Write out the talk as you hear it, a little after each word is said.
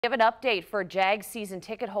We have an update for Jags season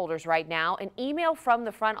ticket holders right now. An email from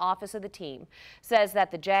the front office of the team says that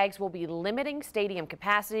the Jags will be limiting stadium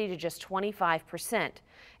capacity to just 25%.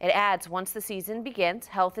 It adds once the season begins,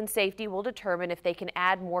 health and safety will determine if they can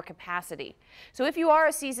add more capacity. So if you are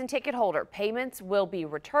a season ticket holder, payments will be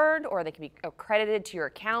returned or they can be credited to your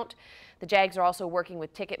account. The Jags are also working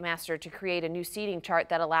with Ticketmaster to create a new seating chart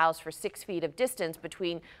that allows for 6 feet of distance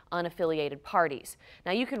between unaffiliated parties.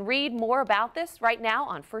 Now you can read more about this right now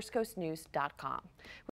on firstcoastnews.com.